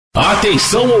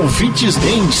Atenção, ouvintes,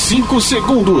 em 5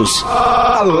 segundos.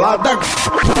 Balada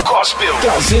Gospel,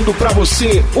 trazendo pra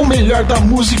você o melhor da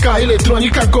música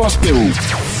eletrônica gospel.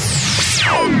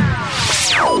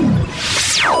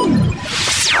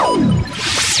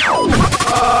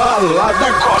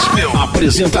 Balada Gospel.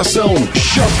 Apresentação: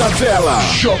 J Vela.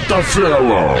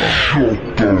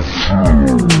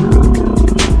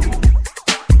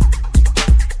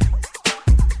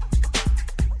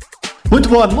 Muito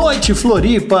boa noite,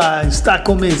 Floripa! Está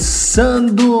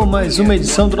começando mais uma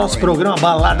edição do nosso programa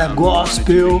Balada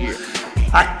Gospel,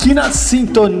 aqui na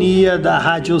sintonia da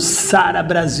Rádio Sara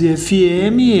Brasil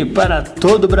FM, para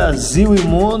todo o Brasil e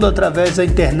mundo, através da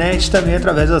internet, também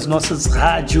através das nossas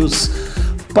rádios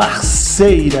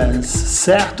parceiras,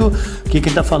 certo? Aqui quem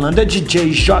está falando é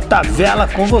DJ J Vela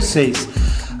com vocês.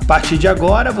 A partir de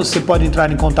agora, você pode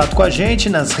entrar em contato com a gente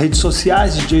nas redes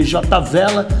sociais, DJ J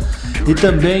Vela, e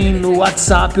também no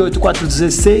WhatsApp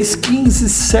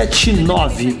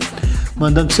 8416-1579.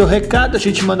 Mandando seu recado, a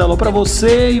gente manda alô pra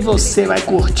você e você vai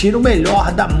curtir o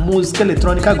melhor da música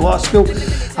eletrônica gospel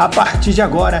a partir de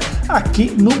agora,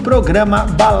 aqui no programa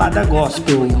Balada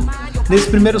Gospel.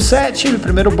 Nesse primeiro set, no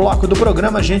primeiro bloco do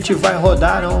programa, a gente vai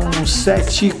rodar um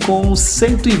set com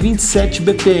 127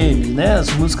 BPM, né? As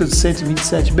músicas de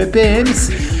 127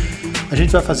 BPMs. A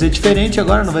gente vai fazer diferente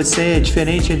agora, não vai ser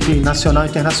diferente entre nacional e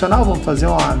internacional, vamos fazer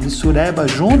uma mistureba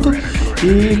junto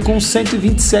e com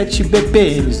 127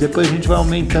 BPMs. Depois a gente vai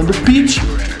aumentando o pitch,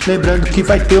 lembrando que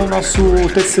vai ter no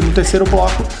terceiro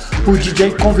bloco o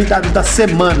DJ convidado da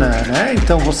semana, né?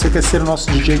 Então você quer ser o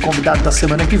nosso DJ convidado da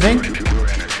semana que vem,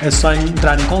 é só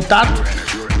entrar em contato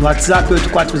no WhatsApp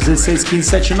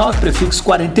 8416-1579, prefixo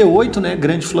 48, né?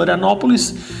 Grande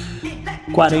Florianópolis,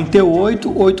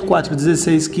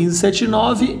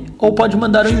 48-8416-1579, ou pode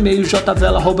mandar um e-mail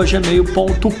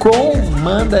jvela@gmail.com.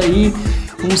 Manda aí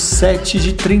um set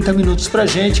de 30 minutos pra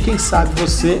gente, quem sabe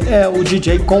você é o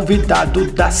DJ convidado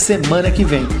da semana que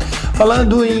vem.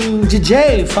 Falando em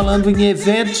DJ, falando em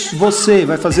eventos, você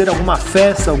vai fazer alguma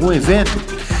festa, algum evento?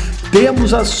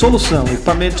 Temos a solução: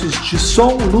 equipamentos de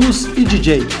som, luz e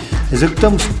DJ.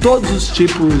 Executamos todos os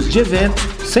tipos de eventos,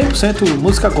 100%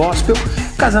 música gospel,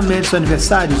 casamentos,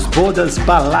 aniversários, bodas,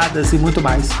 baladas e muito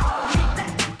mais.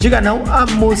 Diga não à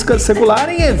música secular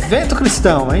em evento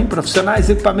cristão, hein? Profissionais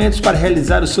e equipamentos para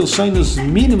realizar o seu sonho nos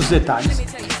mínimos detalhes.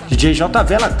 DJ J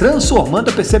Vela, transformando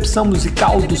a percepção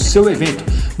musical do seu evento.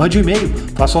 Mande um e-mail,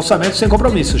 faça um orçamento sem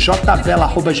compromisso,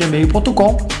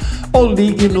 jvela@gmail.com, ou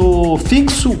ligue no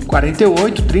fixo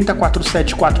 48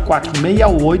 3047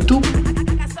 4468,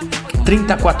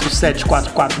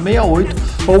 3047-4468,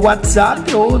 ou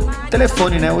WhatsApp ou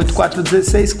telefone, né?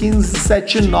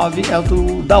 8416-1579 é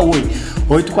o da Oi.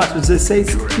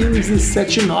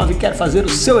 8416-1579, quer fazer o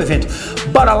seu evento.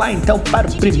 Bora lá então para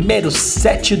o primeiro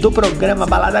set do programa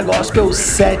Balada Gospel,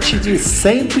 set de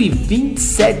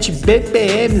 127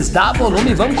 BPMs. Dá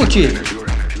volume e vamos curtir.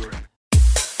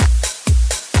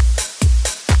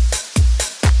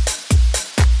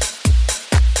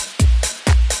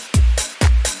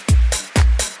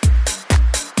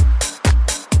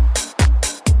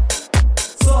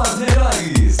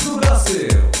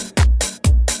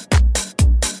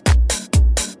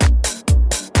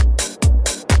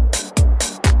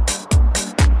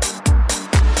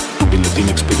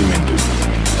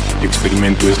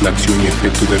 Experimento es la acción y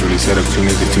efecto de realizar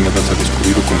acciones destinadas a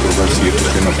descubrir o comprobar ciertos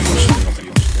fenómenos.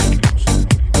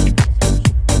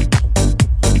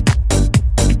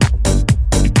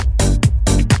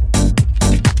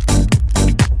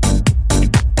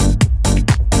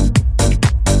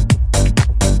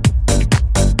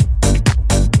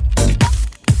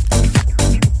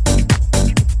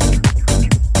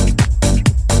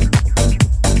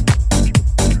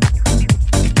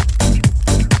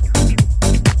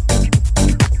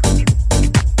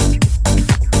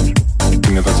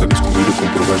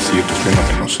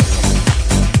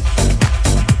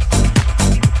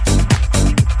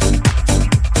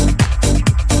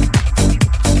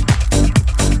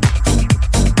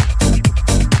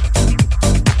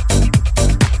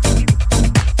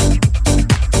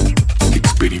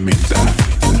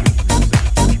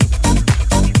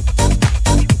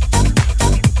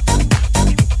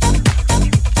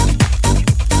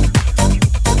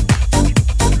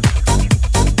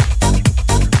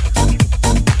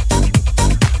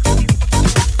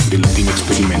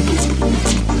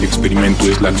 Experimento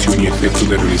es la acción y efecto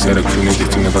de realizar acciones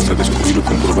destinadas a descubrir o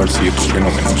comprobar ciertos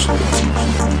fenómenos.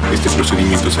 Este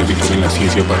procedimiento es habitual en la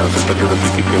ciencia para tratar de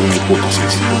ratificar una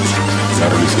hipótesis. La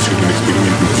realización de un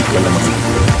experimento implica la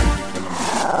manipulación.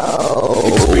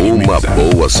 Uma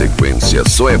boa sequência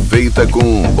só é feita com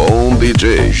um bom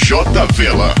DJ. J.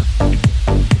 Vela.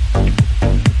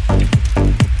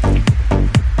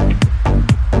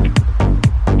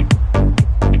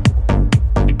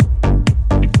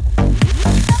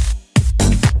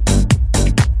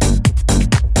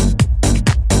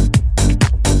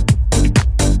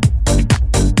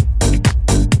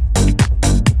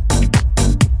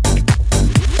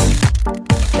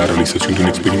 La realización de un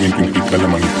experimento implica la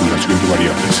manipulación de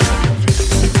variables.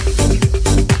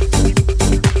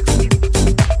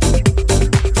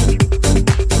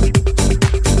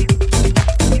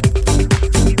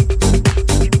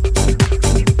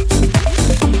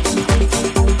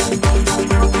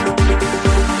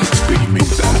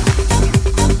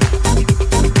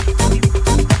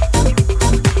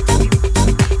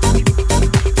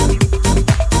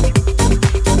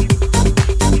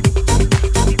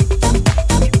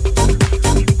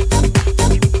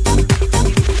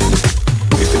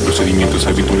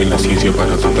 En la ciencia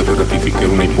para tratar de ratificar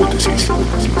una hipótesis.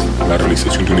 La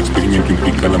realización de un experimento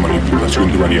implica la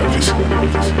manipulación de variables.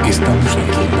 Estamos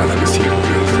aquí para decir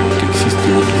que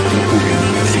existe otro tipo de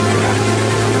música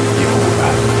y ahora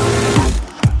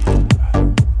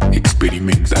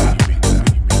experimenta.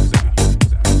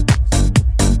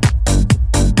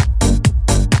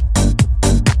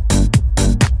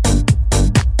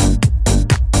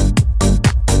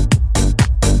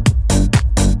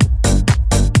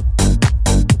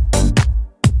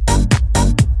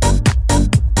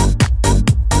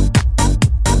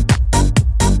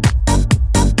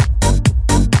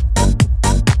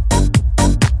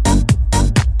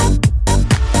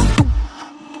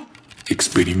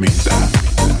 Experimenta.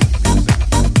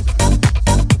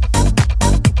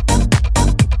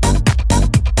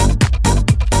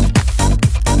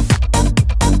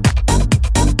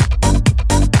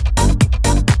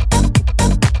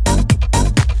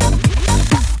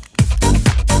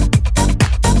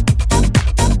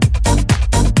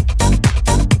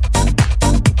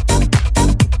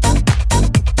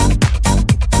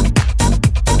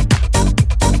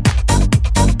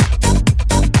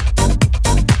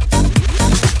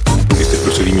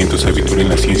 Es habitual en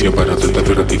la ciencia para tratar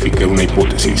de ratificar una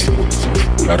hipótesis.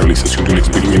 La realización de un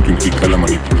experimento implica la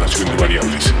manipulación de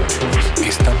variables.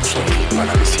 Estamos aquí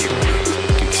para decir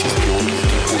que existe otro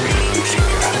tipo de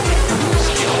música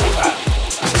y ahora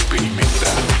experimenta.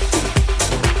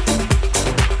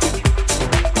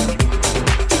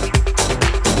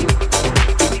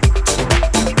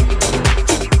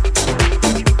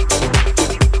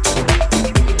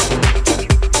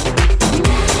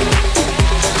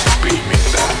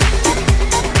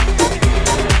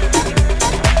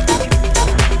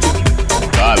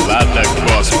 Balada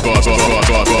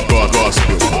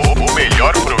Gospel. O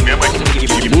melhor programa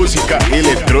de música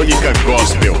eletrônica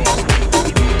gospel.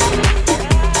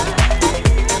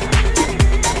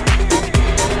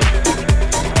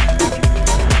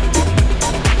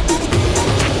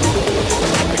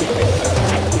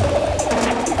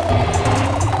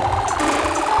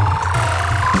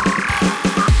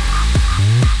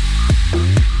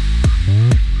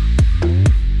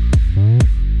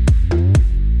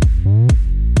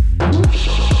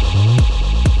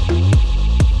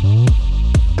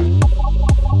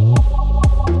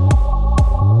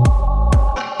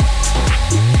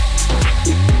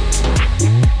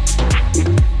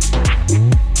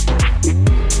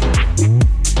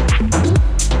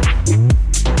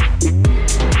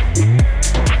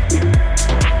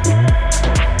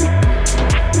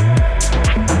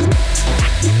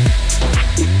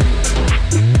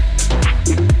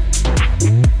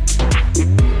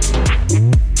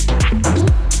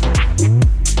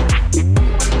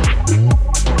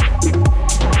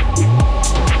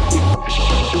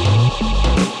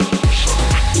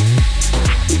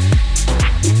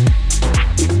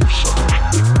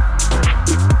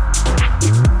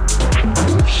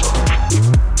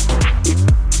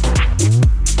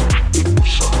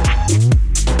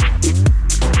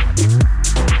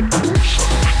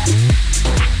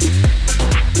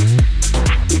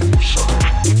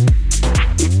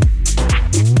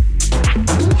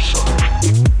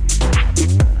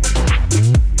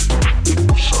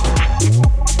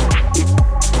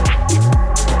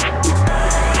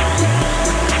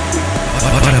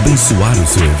 abençoar o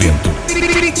seu evento.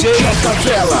 DJ J.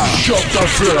 Vela.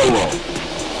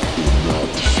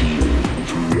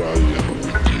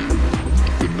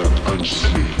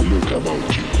 Look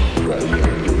about you, for I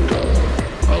am your God.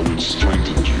 I will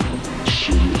strengthen you,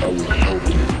 surely I will help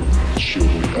you,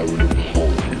 surely I will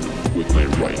uphold you with my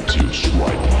righteous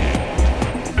right hand.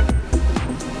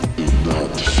 Do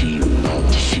not fear,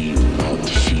 not fear, not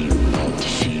fear, not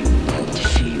fear, not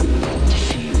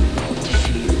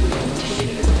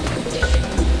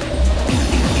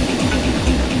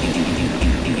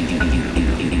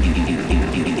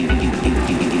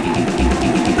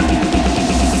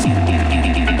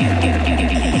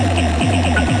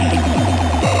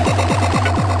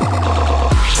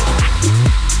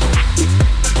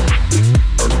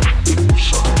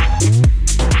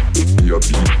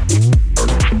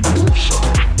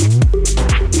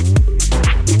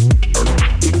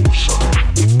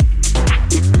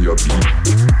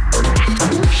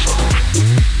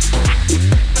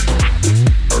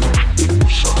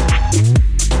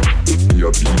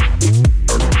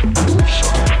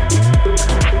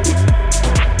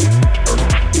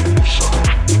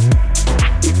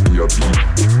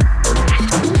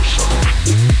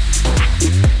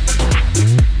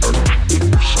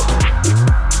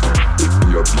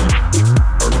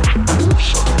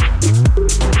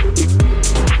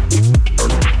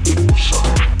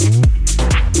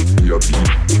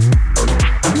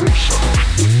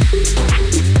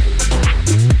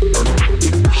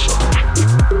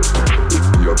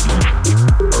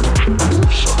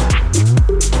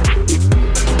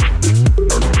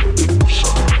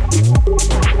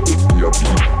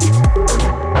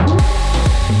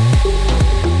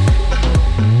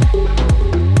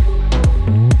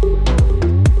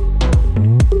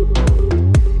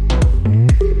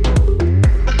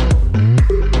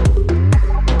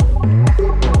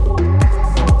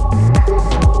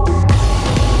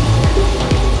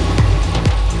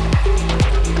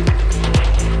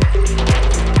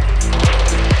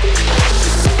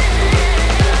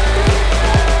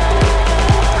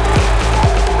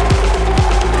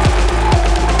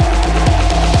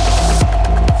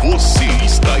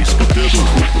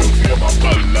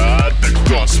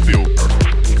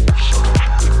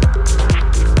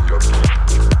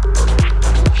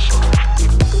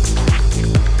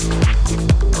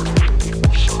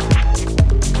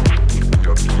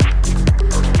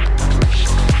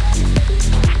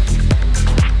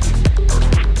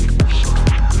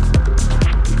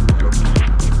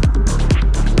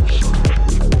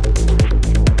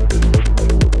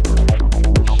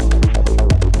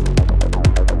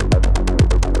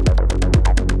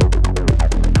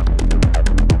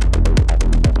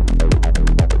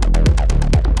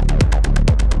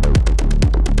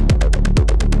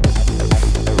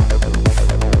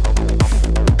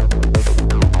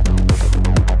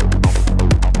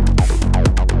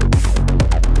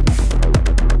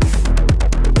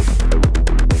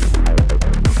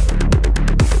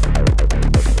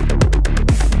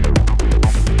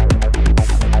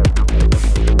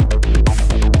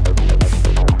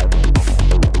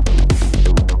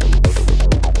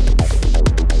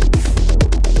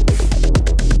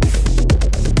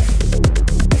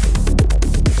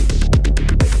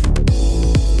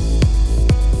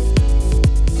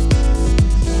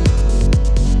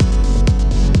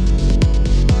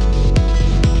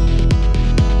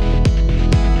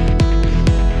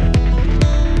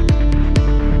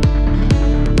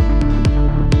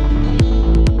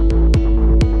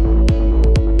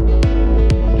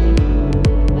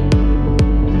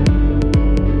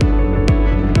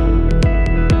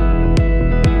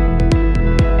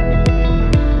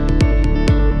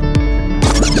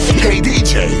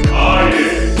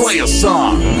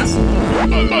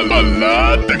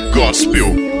Balada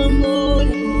Gospel. Meu amor é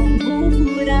como um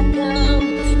furacão,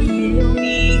 e eu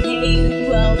me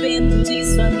rendo ao vento de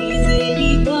sua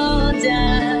misericórdia.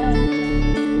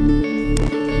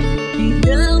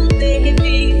 Então, de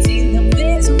repente, não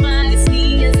vejo mais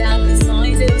minhas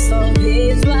aflições, eu só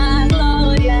vejo a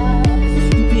glória.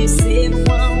 E percebo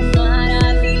quão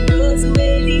maravilhoso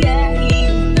Ele é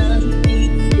e o tanto que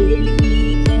Ele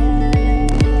me quer.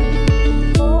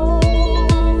 Oh,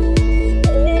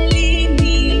 Ele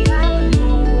me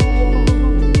amou.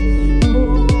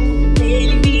 Oh,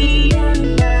 Ele me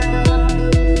ama.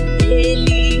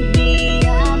 Ele me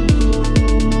amou.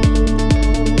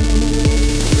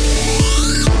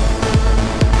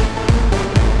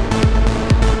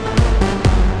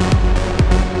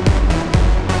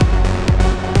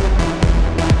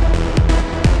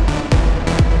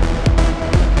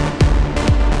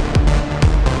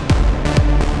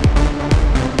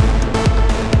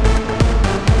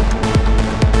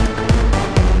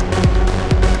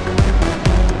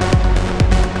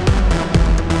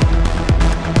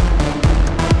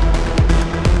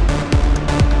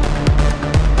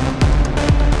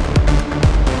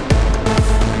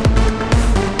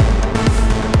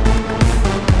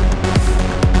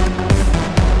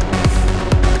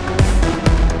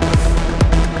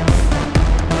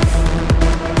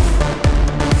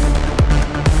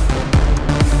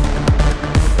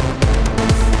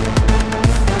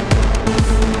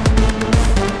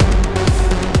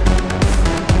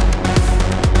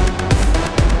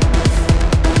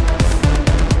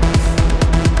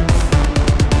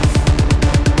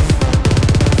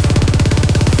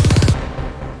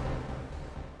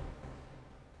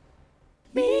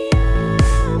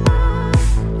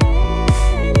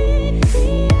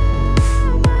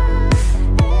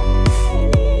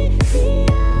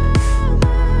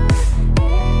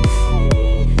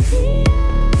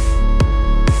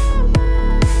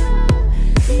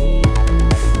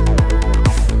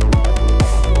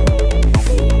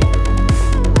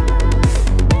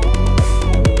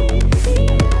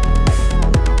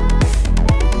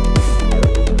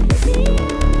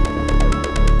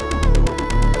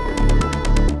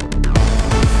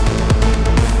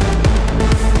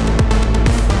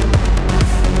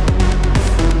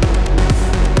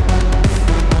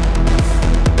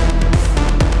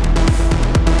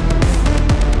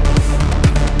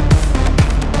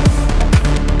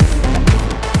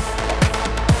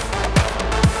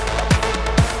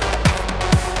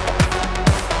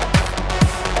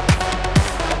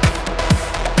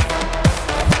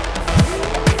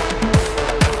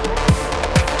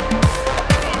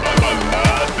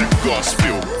 Balada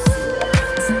Gospel.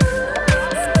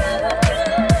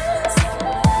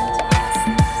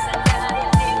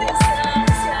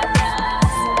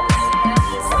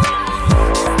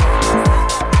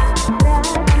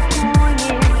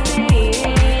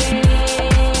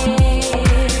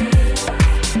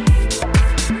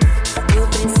 Eu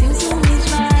preciso me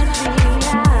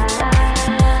esvaziar.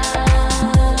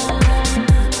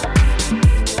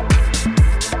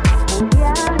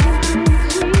 Olhar dentro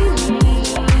de mim.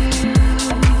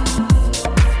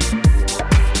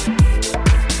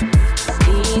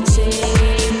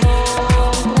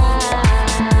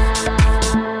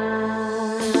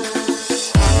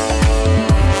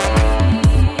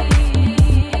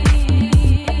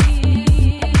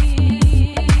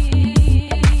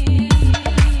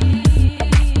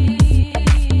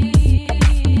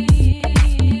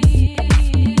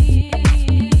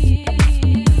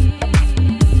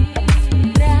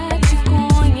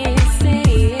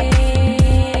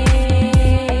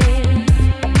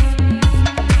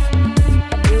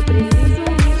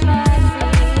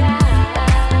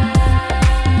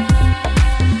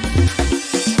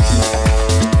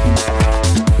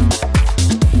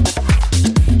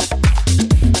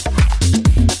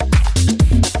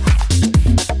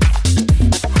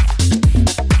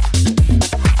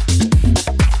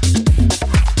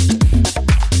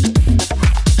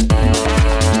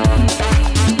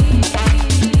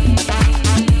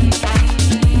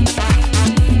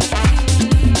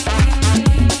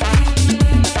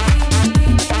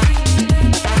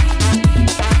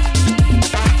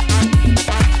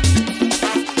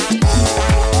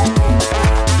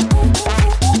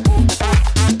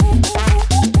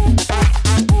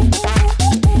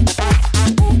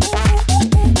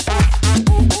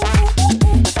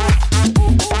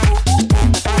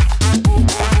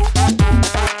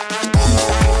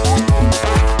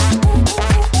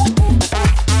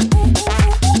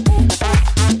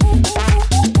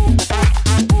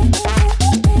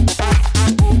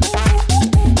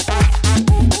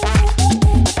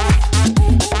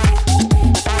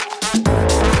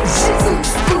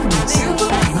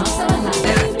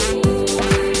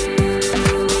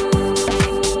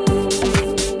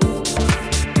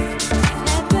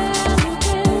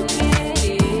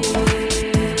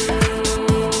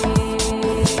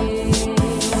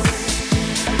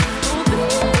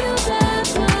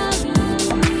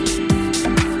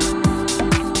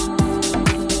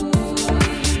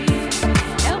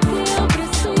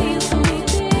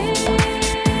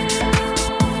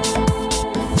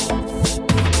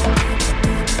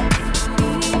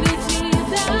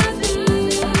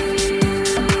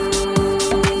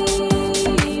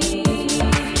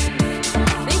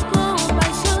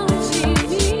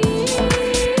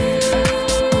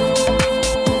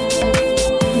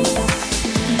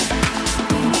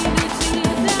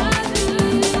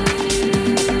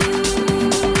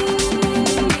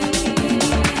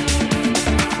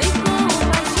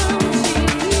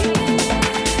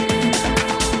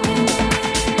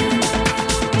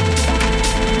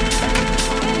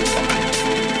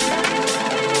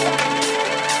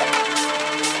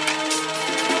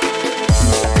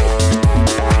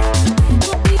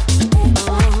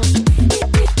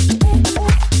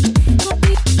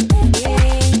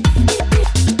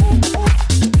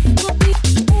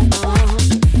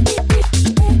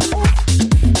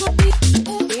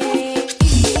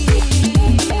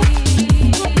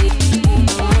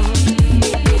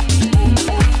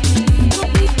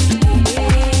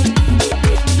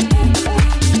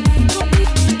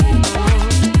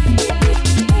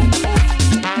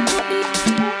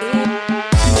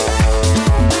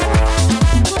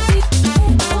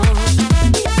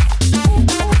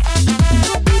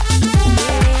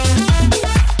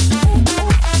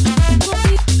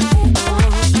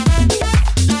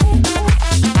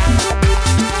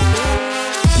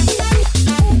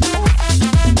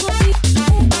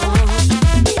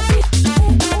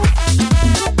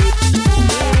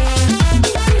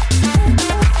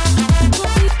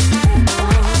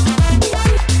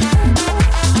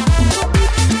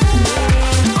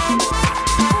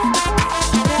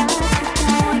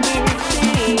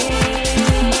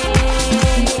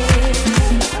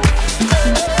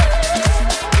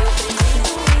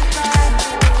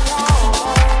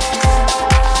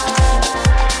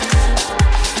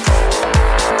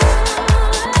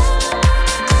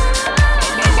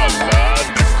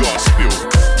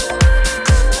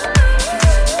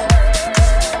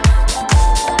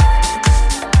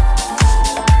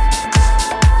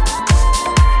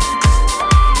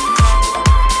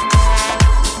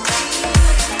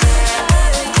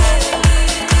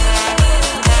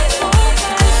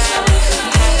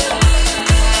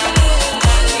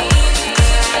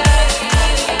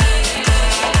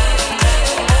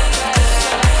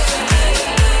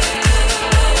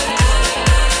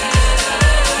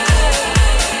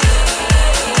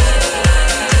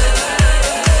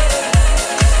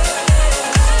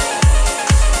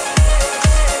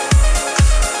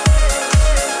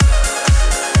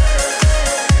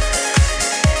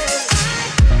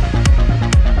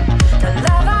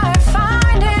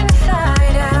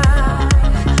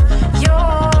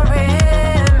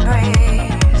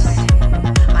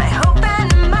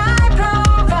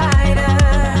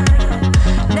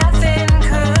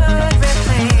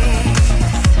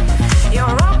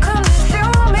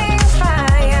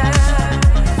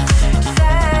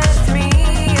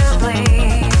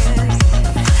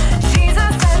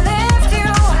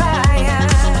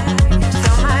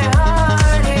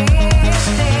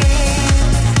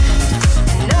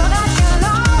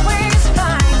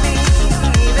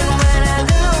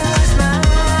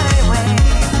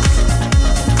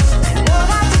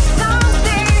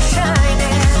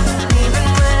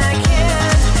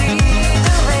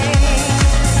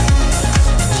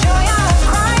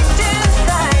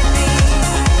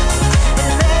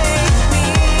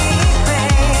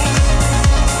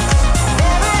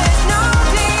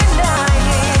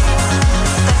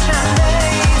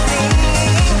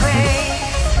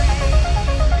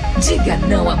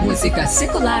 música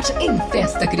secular em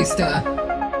festa cristã.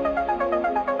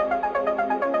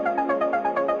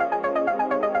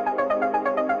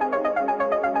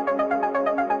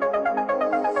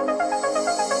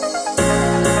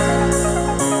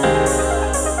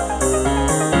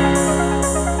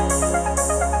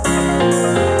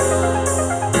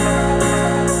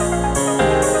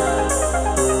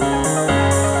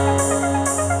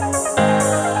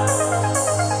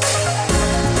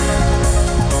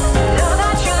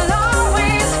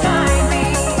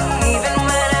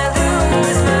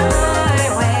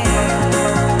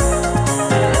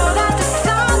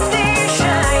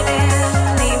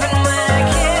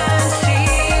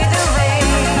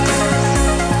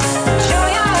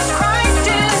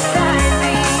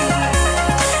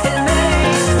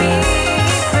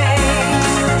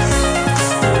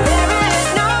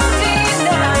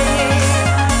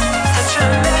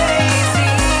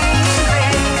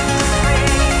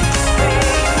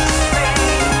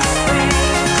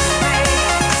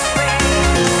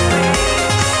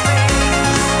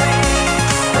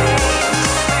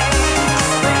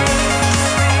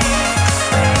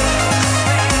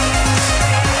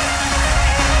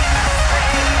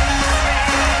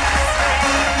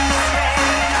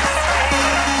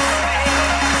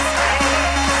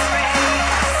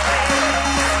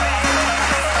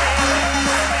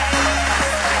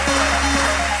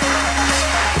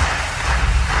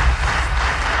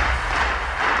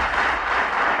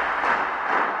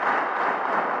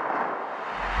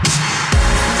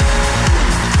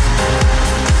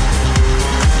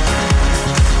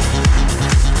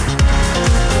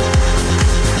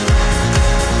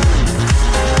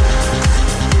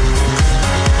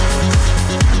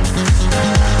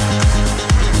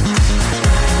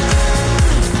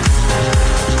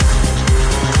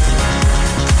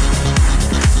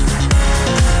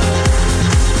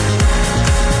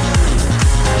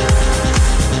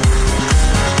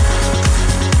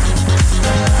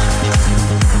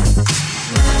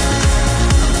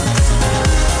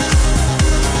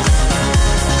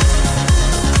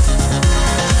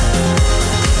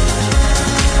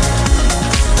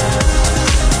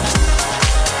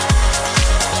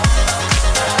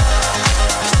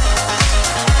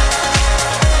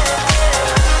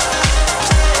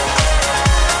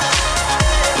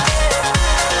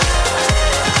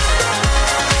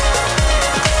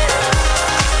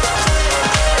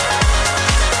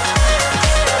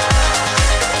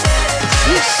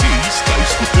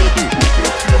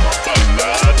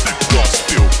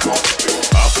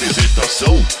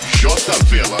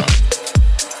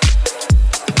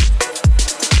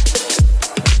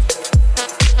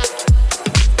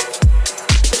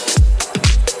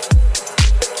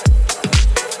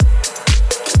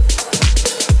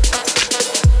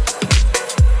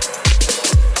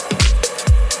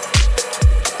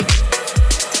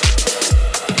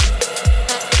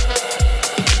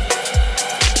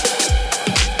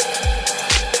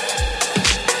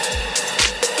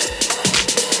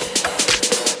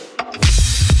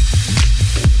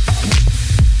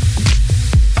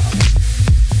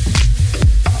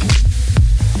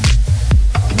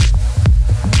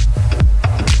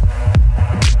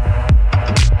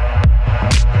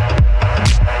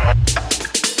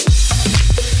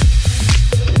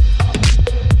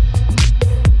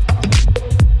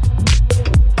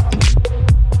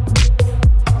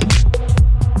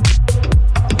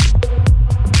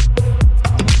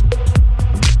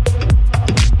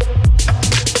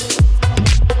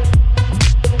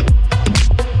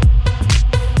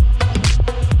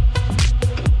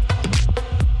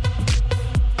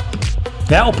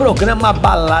 É o programa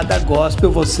Balada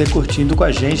Gospel, você curtindo com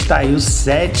a gente, tá aí o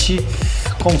 7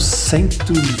 com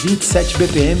 127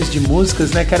 BPMs de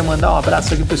músicas, né? Quero mandar um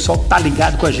abraço aqui, o pessoal tá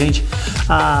ligado com a gente.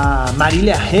 A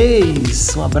Marília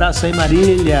Reis, um abraço aí,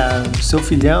 Marília, seu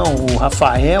filhão, o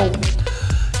Rafael.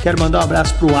 Quero mandar um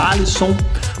abraço pro Alisson,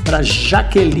 pra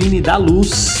Jaqueline da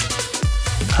Luz,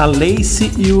 a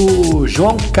Leice e o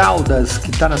João Caldas, que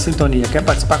tá na sintonia. Quer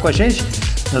participar com a gente?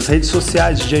 Nas redes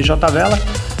sociais, DJ J Vela.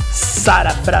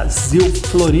 Sara Brasil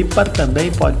Floripa também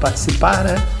pode participar,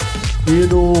 né? E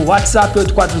no WhatsApp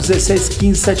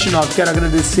 84161579. Quero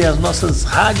agradecer as nossas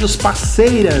rádios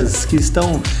parceiras que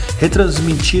estão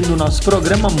retransmitindo o nosso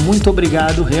programa. Muito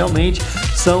obrigado, realmente.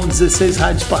 São 16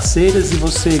 rádios parceiras e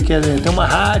você quer ter uma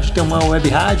rádio, tem uma web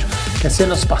rádio, quer ser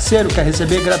nosso parceiro, quer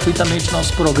receber gratuitamente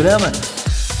nosso programa,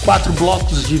 4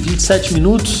 blocos de 27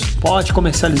 minutos, pode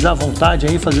comercializar à vontade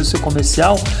aí, fazer o seu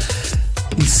comercial.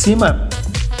 Em cima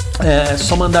é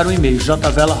só mandar um e-mail,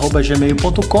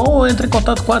 jvela@gmail.com, ou entre em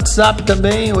contato com o WhatsApp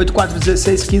também,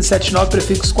 84161579,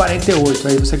 prefixo 48.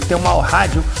 Aí você que tem uma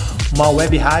rádio uma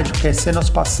web rádio, quer ser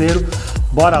nosso parceiro,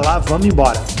 bora lá, vamos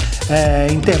embora.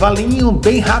 Intervalinho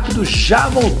bem rápido, já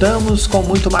voltamos com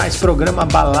muito mais programa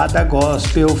Balada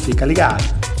Gospel, fica ligado.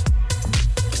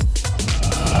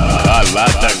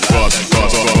 Balada Gospel,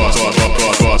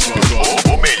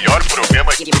 o melhor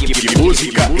programa de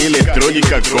música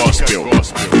eletrônica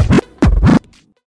gospel.